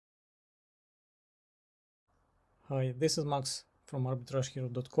Hi, this is Max from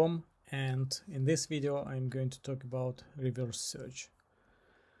arbitragehero.com, and in this video I'm going to talk about reverse search.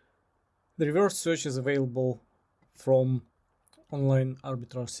 The reverse search is available from online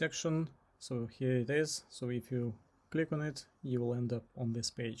arbitrage section, so here it is. So if you click on it, you will end up on this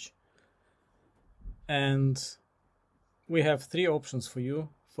page. And we have three options for you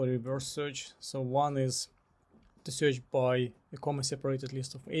for reverse search. So one is to search by a comma separated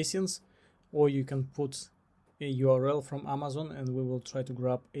list of ASINs, or you can put a URL from Amazon and we will try to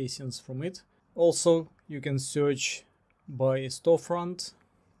grab ASINs from it. Also, you can search by a storefront,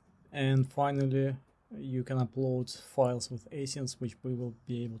 and finally you can upload files with ASINs which we will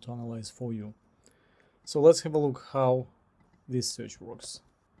be able to analyze for you. So let's have a look how this search works.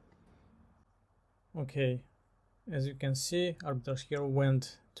 Okay, as you can see, Arbitrage Hero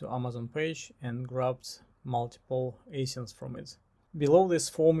went to Amazon page and grabbed multiple ASINs from it. Below this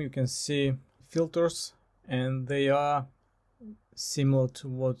form you can see filters, and they are similar to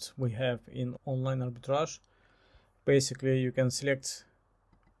what we have in online arbitrage. Basically, you can select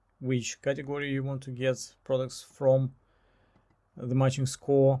which category you want to get products from, the matching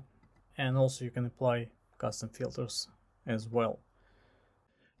score, and also you can apply custom filters as well.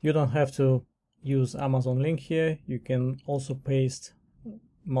 You don't have to use Amazon link here. You can also paste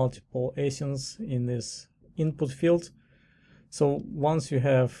multiple ASINs in this input field. So once you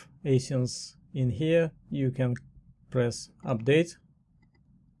have ASINs in here, you can press update,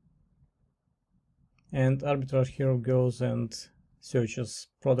 and Arbitrage Hero goes and searches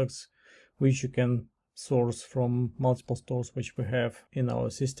products which you can source from multiple stores which we have in our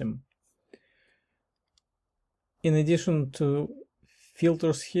system. In addition to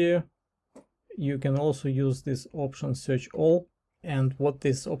filters here, you can also use this option search all, and what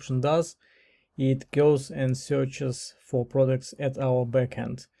this option does, it goes and searches for products at our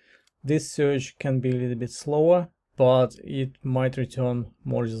backend. This search can be a little bit slower, but it might return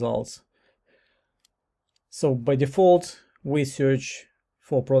more results. So by default, we search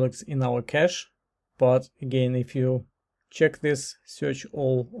for products in our cache, but again, if you check this search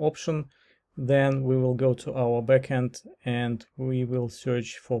all option, then we will go to our backend and we will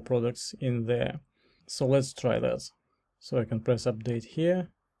search for products in there. So let's try that. So I can press update here.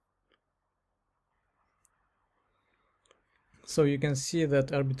 So you can see that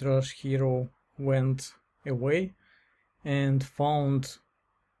Arbitrage Hero went away and found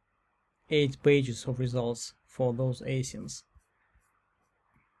 8 pages of results for those ASINs.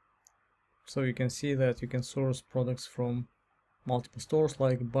 So you can see that you can source products from multiple stores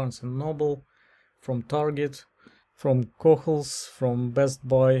like Barnes & Noble, from Target, from Kohl's, from Best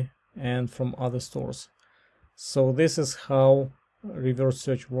Buy, and from other stores. So this is how reverse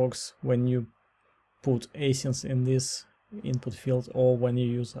search works when you put ASINs in this input field, or when you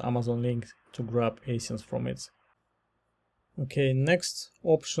use Amazon link to grab ASINs from it. Okay, next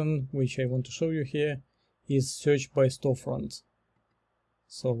option which I want to show you here is search by storefront.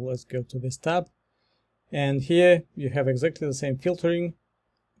 So let's go to this tab, and here you have exactly the same filtering,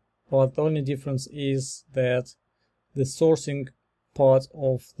 but the only difference is that the sourcing part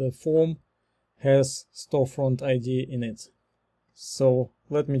of the form has storefront ID in it. So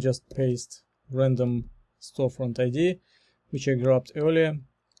let me just paste random storefront ID which I grabbed earlier,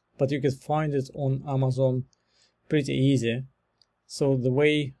 but you can find it on Amazon pretty easy. So the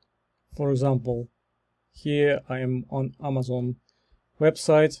way, for example, here I am on Amazon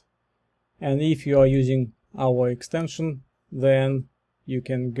website, and if you are using our extension, then you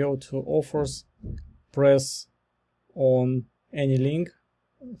can go to offers, press on any link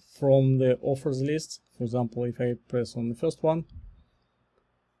from the offers list. For example, if I press on the first one,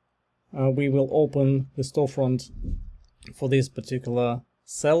 we will open the storefront for this particular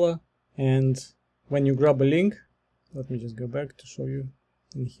seller, and when you grab a link, let me just go back to show you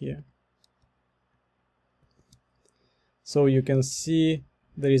in here. So you can see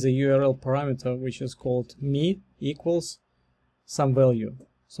there is a URL parameter which is called me equals some value.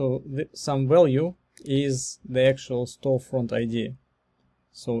 So some value is the actual storefront ID.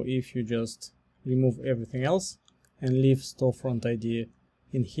 So if you just remove everything else and leave storefront ID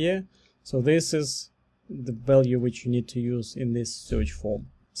in here, so this is the value which you need to use in this search form.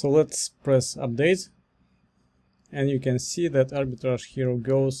 So let's press update, and you can see that Arbitrage Hero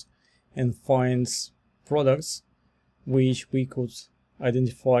goes and finds products which we could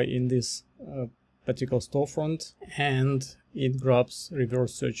identify in this particular storefront, and it grabs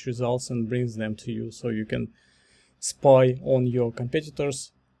reverse search results and brings them to you, so you can spy on your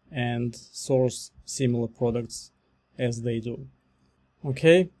competitors and source similar products as they do.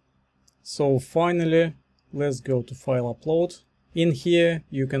 Okay, so finally let's go to file upload. In here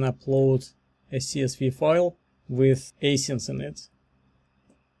you can upload a CSV file with asins in it.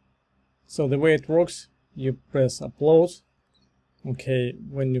 So the way it works, you press upload. Okay,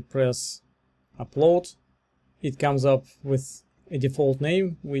 when you press upload, it comes up with a default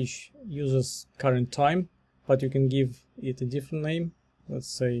name which uses current time, but you can give it a different name. Let's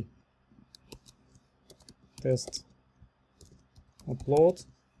say test upload.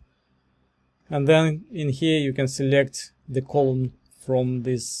 And then in here you can select the column from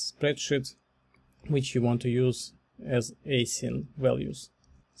this spreadsheet which you want to use as asin values.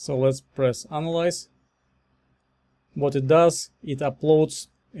 So let's press analyze. What it does, it uploads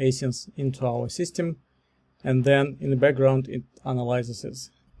asins into our system, and then in the background it analyzes it.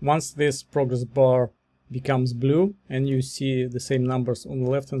 Once this progress bar becomes blue and you see the same numbers on the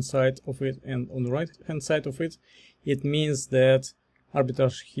left hand side of it and on the right hand side of it, it means that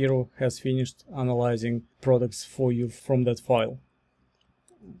Arbitrage Hero has finished analyzing products for you from that file.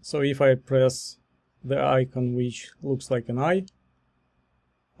 So if I press the icon which looks like an eye,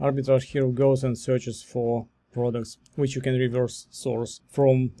 Arbitrage Hero goes and searches for products which you can reverse source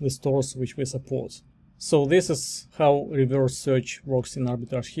from the stores which we support. So this is how reverse search works in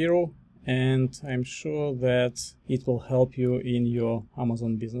Arbitrage Hero, and I'm sure that it will help you in your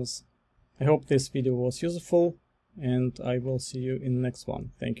Amazon business. I hope this video was useful, and I will see you in the next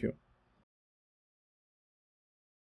one. Thank you.